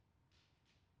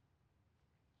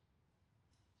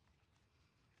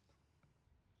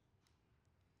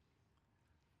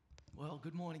Well,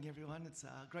 good morning, everyone. It's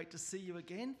great to see you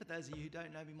again. For those of you who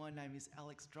don't know me, my name is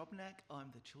Alex Drobnak. I'm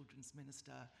the children's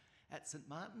minister at St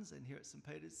Martin's and here at St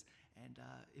Peter's. And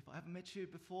if I haven't met you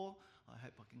before, I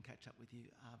hope I can catch up with you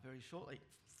very shortly.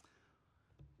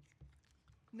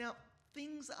 Now,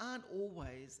 things aren't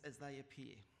always as they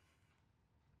appear.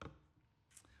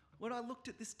 When I looked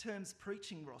at this term's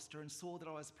preaching roster and saw that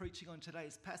I was preaching on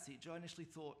today's passage, I initially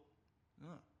thought,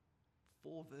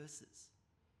 4 verses.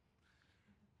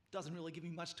 Doesn't really give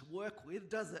me much to work with,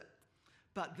 does it?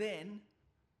 But then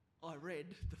I read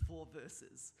the 4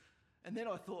 verses. And then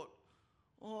I thought,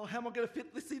 how am I going to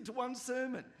fit this into one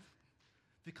sermon?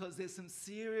 Because there's some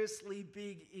seriously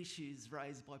big issues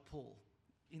raised by Paul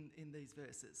in these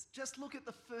verses. Just look at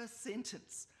the first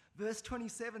sentence. Verse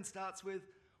 27 starts with,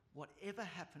 "Whatever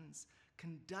happens,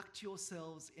 conduct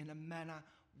yourselves in a manner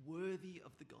worthy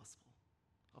of the gospel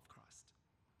of Christ."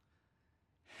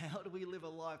 How do we live a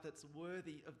life that's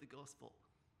worthy of the gospel?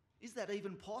 Is that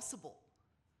even possible?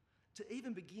 To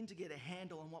even begin to get a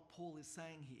handle on what Paul is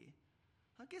saying here,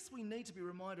 I guess we need to be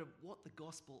reminded of what the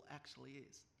gospel actually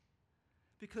is.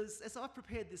 Because as I've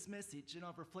prepared this message and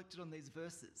I've reflected on these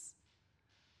verses,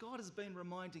 God has been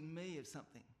reminding me of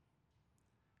something.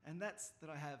 And that's that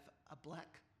I have a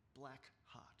black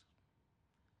heart.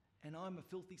 And I'm a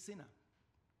filthy sinner.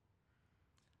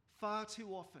 Far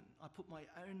too often, I put my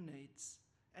own needs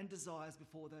and desires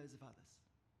before those of others.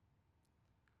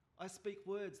 I speak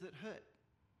words that hurt.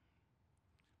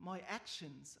 My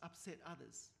actions upset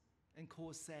others and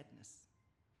cause sadness.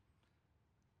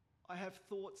 I have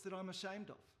thoughts that I'm ashamed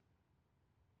of.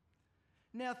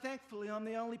 Now, thankfully, I'm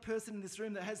the only person in this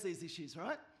room that has these issues,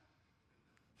 right?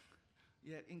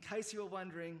 Yeah, in case you were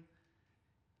wondering,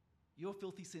 you're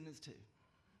filthy sinners too.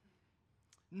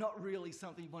 Not really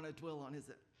something you want to dwell on, is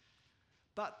it?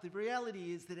 But the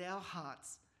reality is that our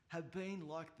hearts have been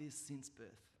like this since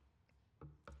birth.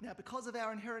 Now, because of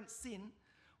our inherent sin,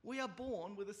 we are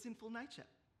born with a sinful nature.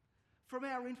 From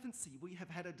our infancy, we have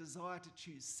had a desire to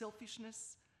choose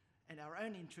selfishness and our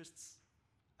own interests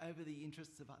over the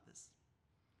interests of others.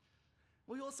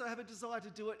 We also have a desire to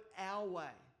do it our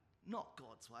way, not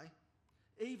God's way,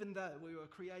 even though we were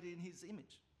created in his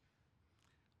image.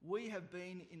 We have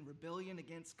been in rebellion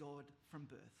against God from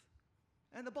birth.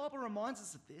 And the Bible reminds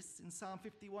us of this in Psalm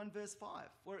 51 verse 5,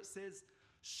 where it says,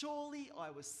 "Surely I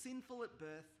was sinful at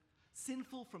birth,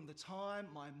 sinful from the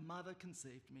time my mother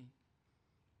conceived me."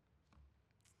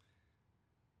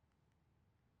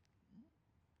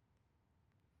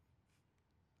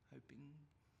 Hoping.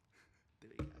 There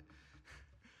we go.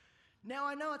 Now,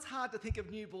 I know it's hard to think of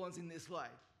newborns in this way.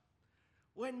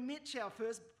 When Mitch, our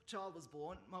first child, was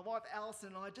born, my wife Alison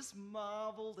and I just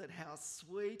marvelled at how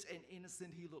sweet and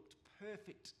innocent he looked,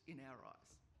 perfect in our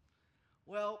eyes.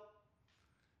 Well,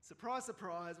 surprise,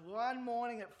 surprise, one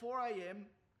morning at 4 a.m,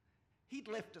 he'd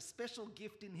left a special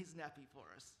gift in his nappy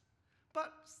for us.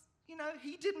 But,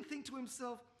 he didn't think to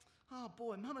himself, "Oh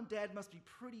boy, Mum and Dad must be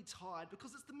pretty tired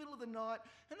because it's the middle of the night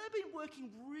and they've been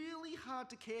working really hard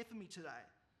to care for me today.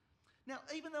 Now,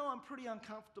 even though I'm pretty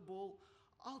uncomfortable,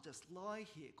 I'll just lie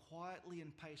here quietly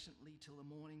and patiently till the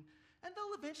morning and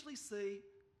they'll eventually see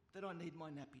that I need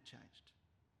my nappy changed."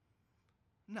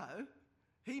 No,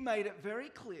 he made it very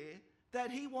clear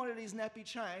that he wanted his nappy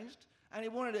changed and he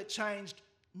wanted it changed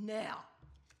now.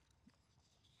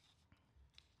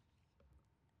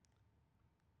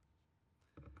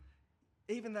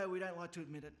 Even though we don't like to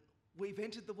admit it, we've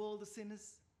entered the world as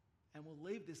sinners and we'll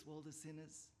leave this world as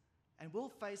sinners and we'll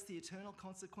face the eternal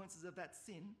consequences of that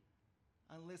sin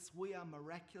unless we are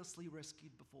miraculously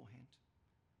rescued beforehand.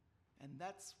 And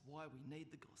that's why we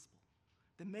need the gospel,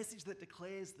 the message that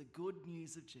declares the good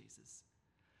news of Jesus.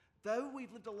 Though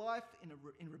we've lived a life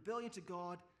in rebellion to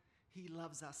God, he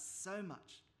loves us so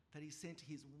much that he sent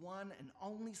his one and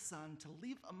only Son to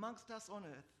live amongst us on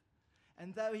earth.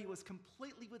 And though he was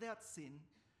completely without sin,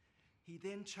 he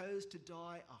then chose to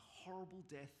die a horrible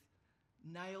death,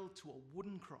 nailed to a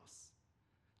wooden cross,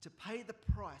 to pay the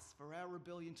price for our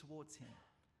rebellion towards him.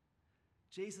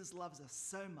 Jesus loves us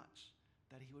so much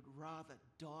that he would rather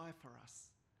die for us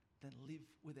than live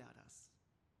without us.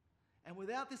 And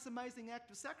without this amazing act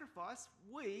of sacrifice,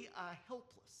 we are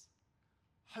helpless,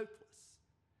 hopeless,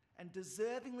 and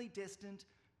deservingly destined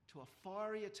to a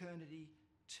fiery eternity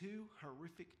too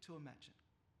horrific to imagine.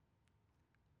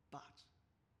 But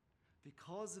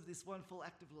because of this wonderful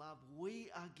act of love,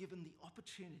 we are given the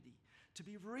opportunity to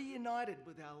be reunited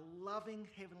with our loving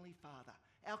Heavenly Father,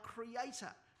 our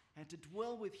Creator, and to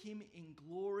dwell with him in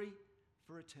glory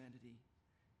for eternity.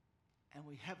 And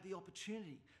we have the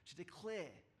opportunity to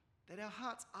declare that our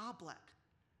hearts are black,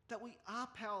 that we are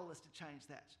powerless to change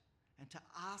that, and to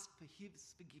ask for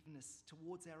his forgiveness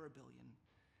towards our rebellion,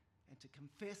 and to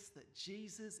confess that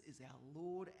Jesus is our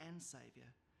Lord and Saviour,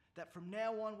 that from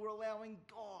now on we're allowing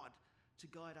God to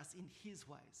guide us in his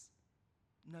ways,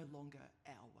 no longer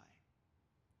our way.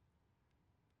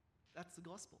 That's the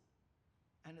gospel,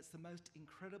 and it's the most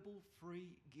incredible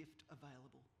free gift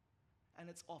available, and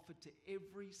it's offered to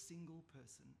every single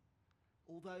person,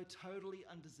 although totally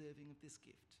undeserving of this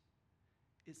gift.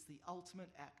 It's the ultimate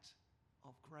act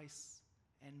of grace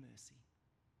and mercy.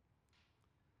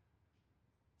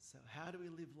 So how do we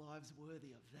live lives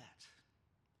worthy of that?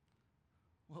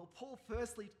 Well, Paul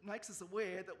firstly makes us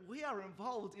aware that we are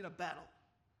involved in a battle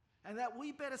and that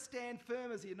we better stand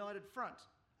firm as a united front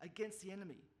against the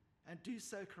enemy and do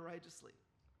so courageously.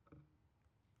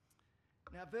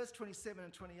 Now, verse 27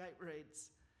 and 28 reads,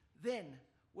 "Then,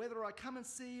 whether I come and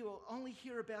see you or only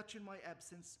hear about you in my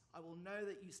absence, I will know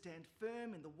that you stand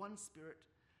firm in the one spirit,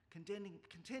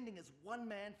 contending as one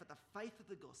man for the faith of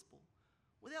the gospel,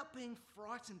 without being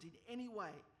frightened in any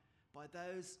way by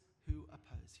those who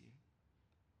oppose you."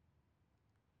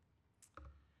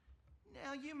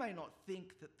 Now, you may not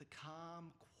think that the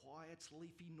calm, quiet,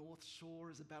 leafy North Shore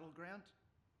is a battleground,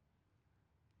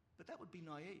 but that would be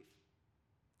naive.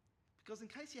 Because in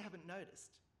case you haven't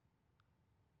noticed,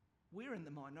 we're in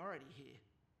the minority here.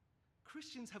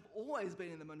 Christians have always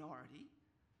been in the minority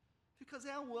because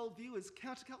our worldview is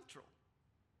countercultural.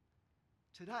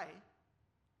 Today,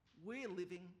 we're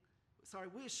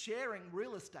sharing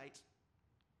real estate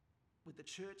with the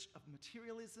church of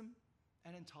materialism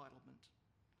and entitlement,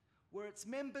 where its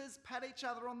members pat each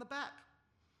other on the back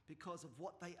because of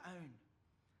what they own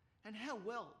and how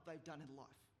well they've done in life.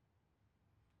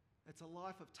 It's a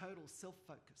life of total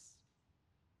self-focus.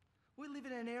 We live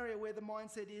in an area where the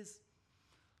mindset is,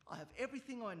 I have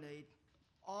everything I need,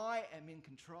 I am in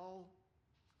control,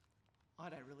 I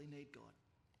don't really need God.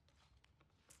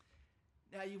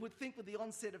 Now, you would think with the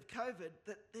onset of COVID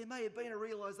that there may have been a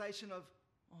realisation of,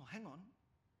 oh, hang on,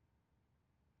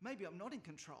 maybe I'm not in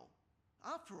control.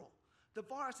 After all, the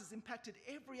virus has impacted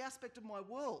every aspect of my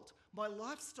world, my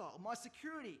lifestyle, my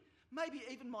security, maybe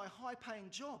even my high-paying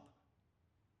job.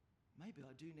 Maybe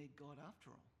I do need God after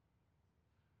all.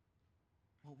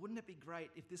 Well, wouldn't it be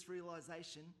great if this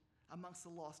realisation amongst the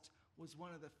lost was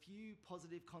one of the few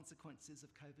positive consequences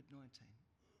of COVID-19?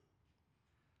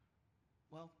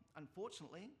 Well,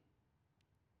 unfortunately,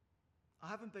 I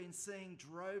haven't been seeing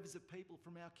droves of people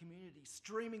from our community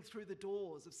streaming through the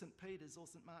doors of St. Peter's or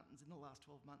St. Martin's in the last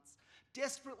 12 months,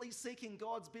 desperately seeking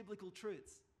God's biblical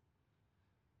truths,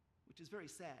 which is very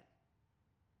sad,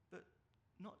 but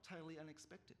not totally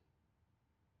unexpected.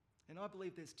 And I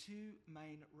believe there's two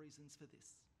main reasons for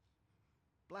this: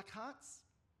 black hearts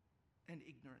and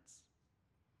ignorance.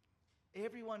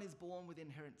 Everyone is born with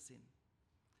inherent sin.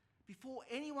 Before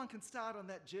anyone can start on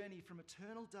that journey from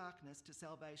eternal darkness to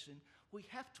salvation, we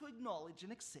have to acknowledge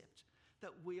and accept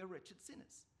that we are wretched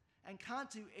sinners and can't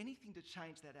do anything to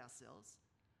change that ourselves.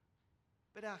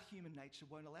 But our human nature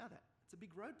won't allow that. It's a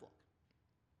big roadblock.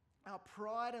 Our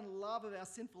pride and love of our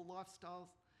sinful lifestyles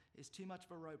is too much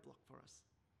of a roadblock for us.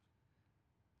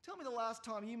 Tell me the last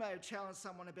time you may have challenged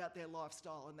someone about their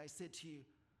lifestyle and they said to you,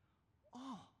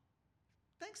 "Oh,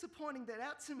 thanks for pointing that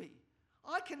out to me.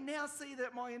 I can now see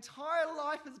that my entire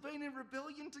life has been in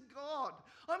rebellion to God.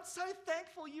 I'm so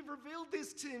thankful you've revealed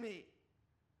this to me."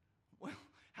 Well,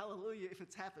 hallelujah if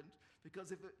it's happened,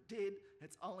 because if it did,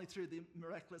 it's only through the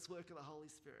miraculous work of the Holy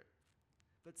Spirit.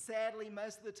 But sadly,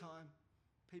 most of the time,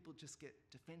 people just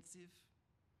get defensive,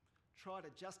 try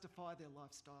to justify their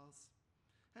lifestyles,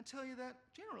 and tell you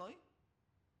that, generally,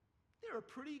 they're a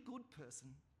pretty good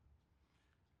person.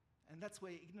 And that's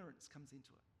where ignorance comes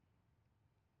into it.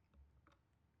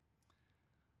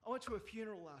 I went to a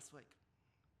funeral last week.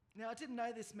 Now, I didn't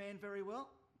know this man very well.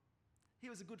 He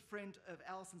was a good friend of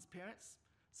Alison's parents,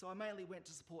 so I mainly went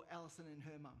to support Alison and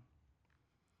her mum.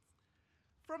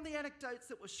 From the anecdotes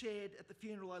that were shared at the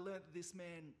funeral, I learned that this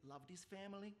man loved his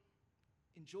family,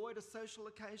 enjoyed a social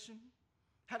occasion,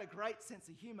 had a great sense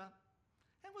of humour,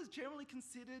 and was generally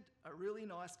considered a really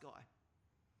nice guy.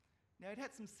 Now, he'd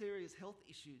had some serious health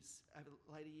issues over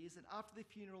later years, and after the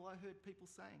funeral, I heard people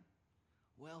saying,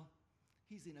 well,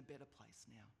 he's in a better place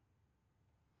now.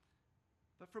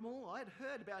 But from all I'd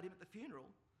heard about him at the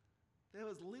funeral, there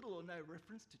was little or no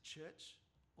reference to church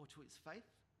or to his faith.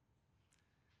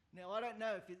 Now, I don't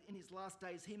know if in his last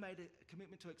days he made a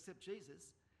commitment to accept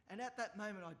Jesus, and at that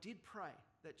moment I did pray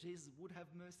that Jesus would have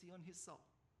mercy on his soul.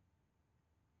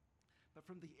 But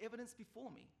from the evidence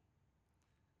before me,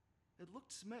 it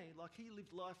looked to me like he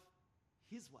lived life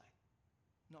his way,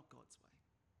 not God's way.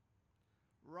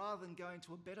 Rather than going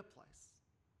to a better place,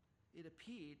 it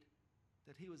appeared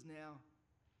that he was now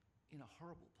in a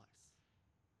horrible place,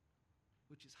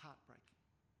 which is heartbreaking.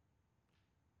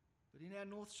 But in our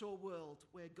North Shore world,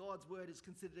 where God's word is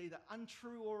considered either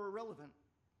untrue or irrelevant,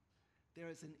 there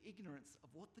is an ignorance of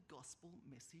what the gospel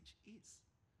message is.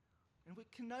 And we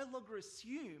can no longer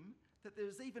assume that there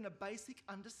is even a basic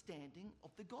understanding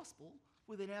of the gospel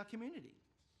within our community.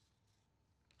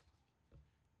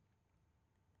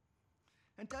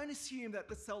 And don't assume that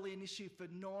that's solely an issue for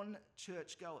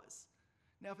non-church goers.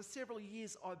 Now, for several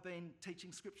years, I've been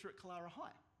teaching scripture at Clara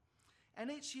High.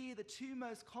 And each year, the two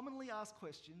most commonly asked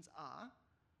questions are,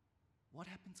 what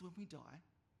happens when we die?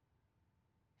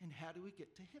 And how do we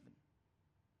get to heaven?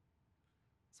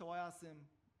 So I ask them,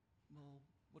 well,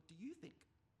 what do you think?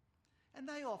 And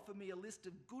they offer me a list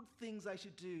of good things I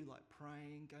should do, like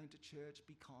praying, going to church,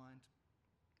 be kind.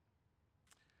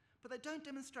 But they don't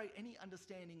demonstrate any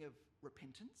understanding of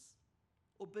repentance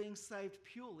or being saved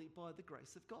purely by the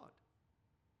grace of God.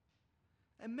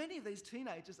 And many of these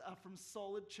teenagers are from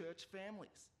solid church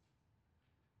families.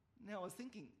 Now I was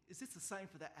thinking, is this the same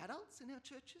for the adults in our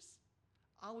churches?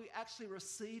 Are we actually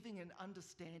receiving and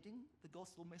understanding the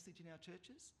gospel message in our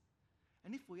churches?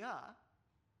 And if we are,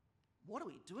 what are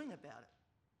we doing about it?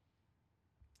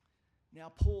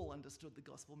 Now, Paul understood the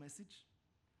gospel message.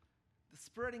 The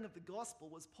spreading of the gospel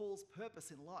was Paul's purpose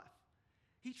in life.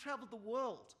 He travelled the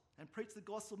world and preached the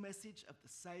gospel message of the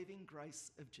saving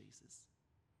grace of Jesus.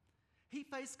 He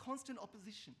faced constant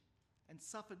opposition and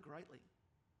suffered greatly.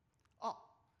 Oh,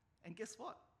 and guess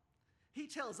what? He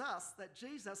tells us that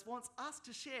Jesus wants us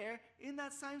to share in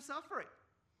that same suffering.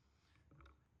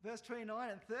 Verse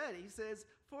 29 and 30 says,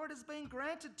 "For it has been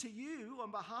granted to you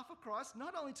on behalf of Christ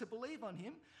not only to believe on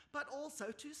him, but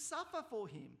also to suffer for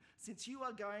him, since you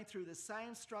are going through the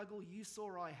same struggle you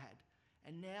saw I had,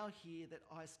 and now hear that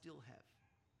I still have."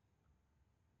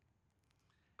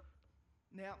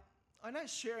 Now, I know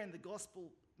sharing the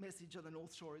gospel message on the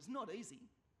North Shore is not easy,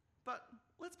 but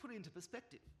let's put it into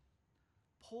perspective.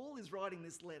 Paul is writing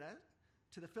this letter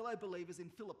to the fellow believers in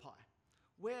Philippi,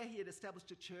 where he had established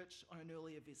a church on an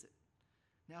earlier visit.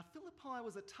 Now, Philippi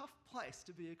was a tough place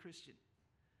to be a Christian.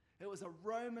 It was a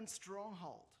Roman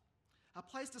stronghold, a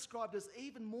place described as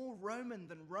even more Roman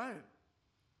than Rome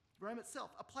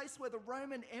itself, a place where the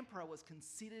Roman emperor was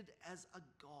considered as a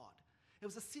god. It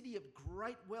was a city of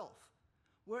great wealth,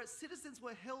 where its citizens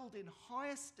were held in high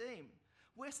esteem,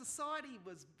 where society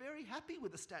was very happy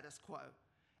with the status quo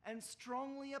and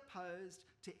strongly opposed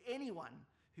to anyone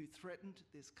who threatened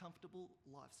this comfortable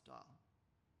lifestyle.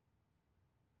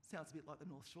 Sounds a bit like the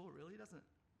North Shore, really, doesn't it?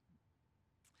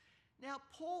 Now,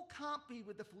 Paul can't be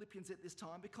with the Philippians at this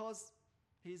time because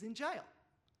he's in jail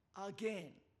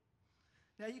again.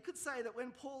 Now, you could say that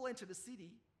when Paul entered a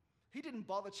city, he didn't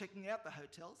bother checking out the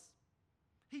hotels.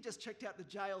 He just checked out the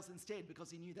jails instead because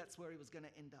he knew that's where he was going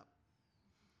to end up.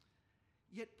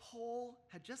 Yet Paul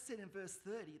had just said in verse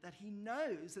 30 that he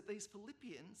knows that these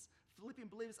Philippian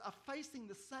believers are facing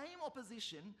the same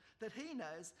opposition that he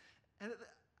knows, and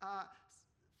are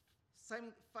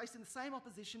facing the same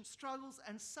opposition, struggles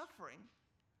and suffering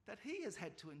that he has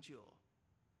had to endure.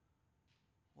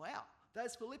 Wow,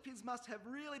 those Philippians must have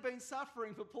really been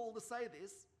suffering for Paul to say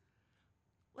this.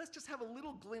 Let's just have a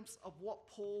little glimpse of what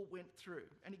Paul went through.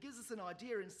 And he gives us an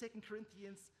idea in 2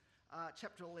 Corinthians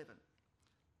chapter 11.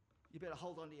 You better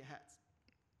hold on to your hats.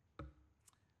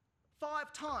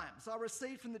 5 times I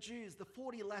received from the Jews the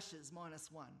 40 lashes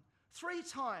minus 1. 3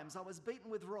 times I was beaten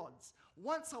with rods.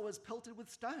 Once I was pelted with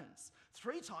stones.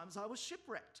 3 times I was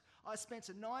shipwrecked. I spent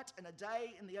a night and a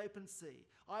day in the open sea.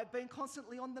 I have been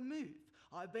constantly on the move.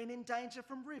 I've been in danger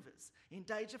from rivers, in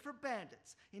danger from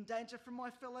bandits, in danger from my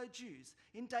fellow Jews,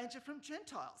 in danger from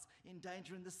Gentiles, in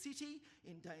danger in the city,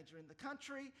 in danger in the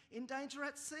country, in danger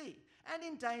at sea, and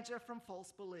in danger from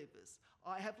false believers.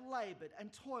 I have laboured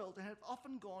and toiled and have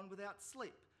often gone without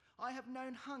sleep. I have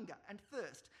known hunger and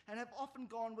thirst and have often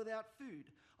gone without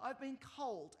food. I've been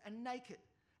cold and naked.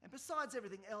 And besides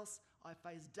everything else, I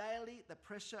face daily the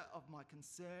pressure of my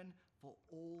concern for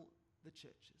all the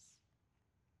churches.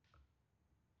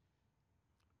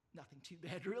 Nothing too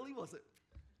bad, really, was it?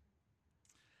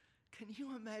 Can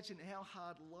you imagine how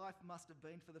hard life must have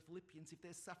been for the Philippians if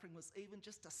their suffering was even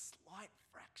just a slight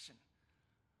fraction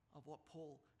of what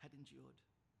Paul had endured?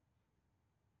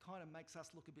 Kind of makes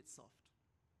us look a bit soft.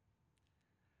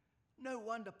 No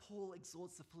wonder Paul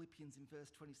exhorts the Philippians in verse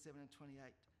 27 and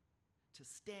 28 to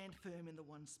stand firm in the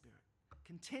one spirit,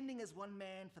 contending as one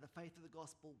man for the faith of the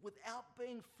gospel, without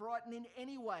being frightened in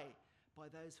any way by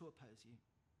those who oppose you.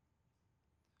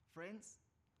 Friends,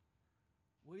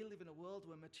 we live in a world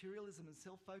where materialism and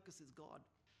self-focus is God.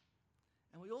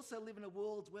 And we also live in a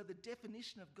world where the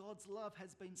definition of God's love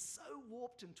has been so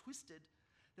warped and twisted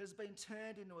that it's been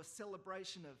turned into a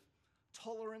celebration of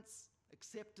tolerance,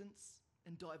 acceptance,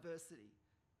 and diversity.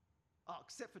 Oh,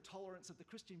 except for tolerance of the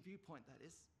Christian viewpoint, that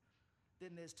is.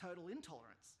 Then there's total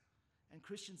intolerance, and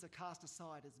Christians are cast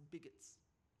aside as bigots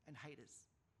and haters.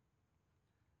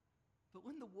 But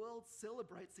when the world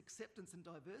celebrates acceptance and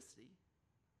diversity,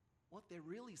 what they're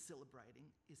really celebrating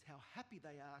is how happy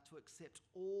they are to accept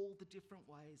all the different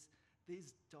ways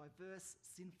these diverse,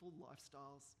 sinful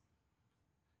lifestyles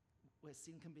where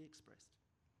sin can be expressed.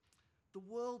 The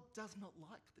world does not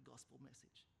like the gospel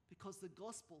message because the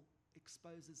gospel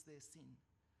exposes their sin.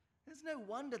 There's no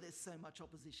wonder there's so much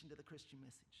opposition to the Christian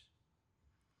message.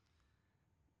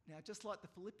 Now, just like the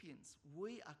Philippians,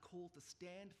 we are called to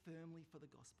stand firmly for the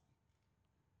gospel.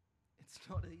 It's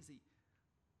not easy.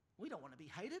 We don't want to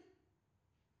be hated.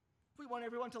 We want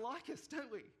everyone to like us,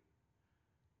 don't we?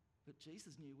 But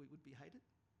Jesus knew we would be hated.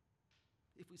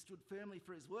 If we stood firmly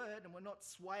for his word and were not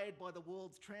swayed by the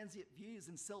world's transient views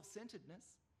and self-centeredness,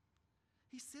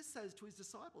 he says so to his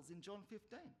disciples in John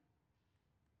 15.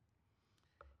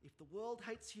 If the world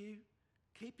hates you,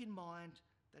 keep in mind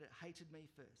that it hated me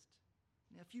first.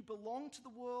 Now, if you belong to the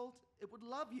world, it would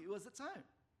love you as its own.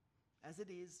 As it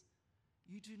is,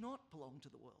 you do not belong to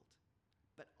the world,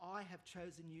 but I have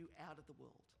chosen you out of the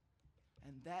world,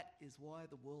 and that is why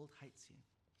the world hates you.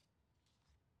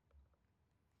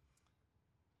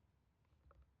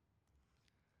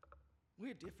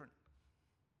 We're different.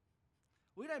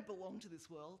 We don't belong to this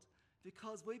world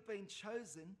because we've been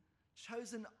chosen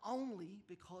only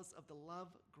because of the love,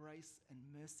 grace, and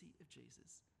mercy of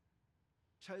Jesus.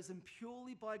 Chosen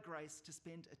purely by grace to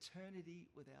spend eternity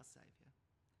with our Saviour.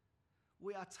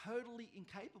 We are totally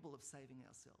incapable of saving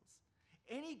ourselves.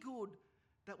 Any good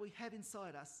that we have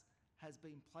inside us has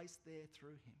been placed there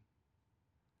through him.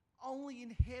 Only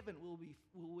in heaven will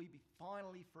we be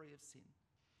finally free of sin.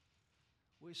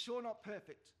 We're sure not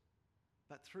perfect,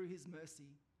 but through his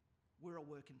mercy, we're a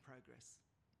work in progress.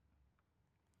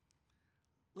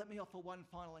 Let me offer one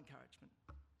final encouragement.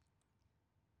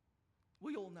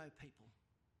 We all know people.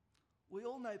 We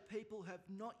all know people who have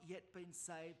not yet been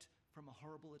saved from a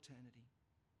horrible eternity.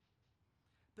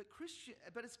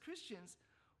 But as Christians,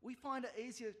 we find it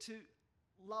easier to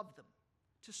love them,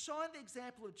 to shine the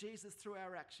example of Jesus through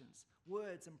our actions,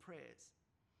 words, and prayers.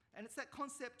 And it's that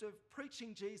concept of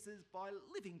preaching Jesus by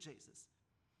living Jesus.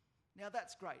 Now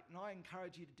that's great, and I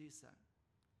encourage you to do so.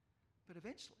 But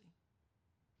eventually,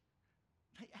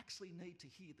 they actually need to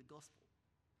hear the gospel.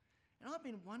 And I've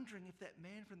been wondering if that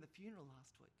man from the funeral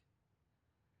last week,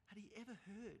 had he ever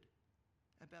heard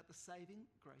about the saving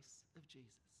grace of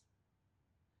Jesus?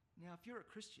 Now, if you're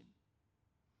a Christian,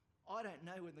 I don't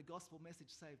know when the gospel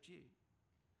message saved you,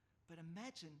 but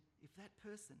imagine if that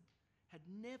person had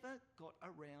never got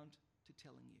around to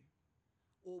telling you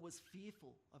or was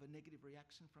fearful of a negative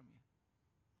reaction from you.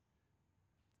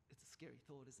 It's a scary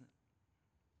thought, isn't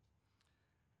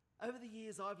it? Over the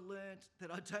years, I've learned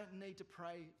that I don't need to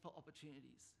pray for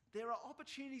opportunities. There are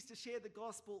opportunities to share the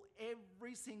gospel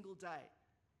every single day.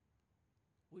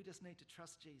 We just need to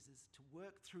trust Jesus to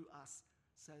work through us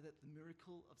so that the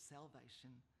miracle of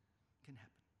salvation can happen.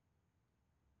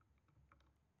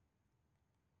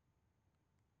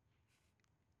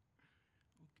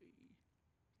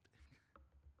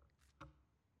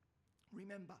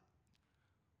 Remember,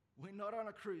 we're not on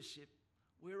a cruise ship,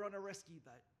 we're on a rescue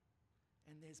boat,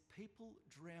 and there's people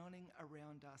drowning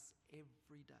around us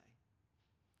every day.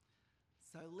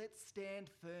 So let's stand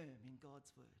firm in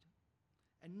God's word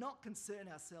and not concern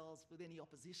ourselves with any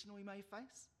opposition we may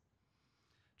face,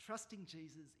 trusting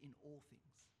Jesus in all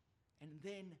things. And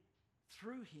then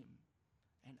through him,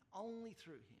 and only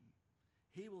through him,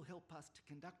 he will help us to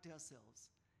conduct ourselves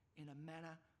in a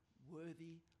manner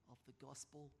worthy of the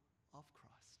gospel of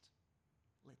Christ.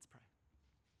 Let's pray.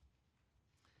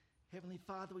 Heavenly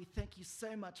Father, we thank you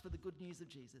so much for the good news of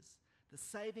Jesus, the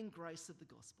saving grace of the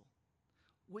gospel.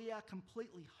 We are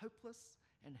completely hopeless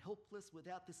and helpless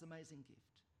without this amazing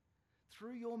gift.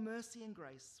 Through your mercy and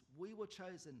grace, we were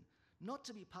chosen not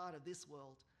to be part of this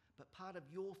world, but part of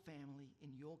your family in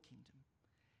your kingdom.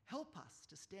 Help us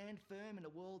to stand firm in a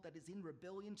world that is in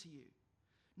rebellion to you,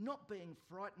 not being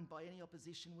frightened by any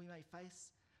opposition we may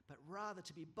face, but rather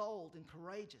to be bold and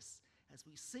courageous as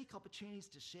we seek opportunities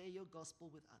to share your gospel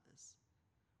with others.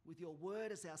 With your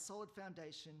word as our solid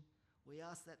foundation, we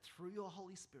ask that through your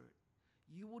Holy Spirit,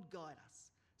 you would guide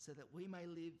us so that we may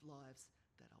live lives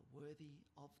that are worthy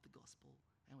of the gospel.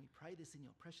 And we pray this in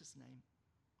your precious name.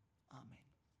 Amen.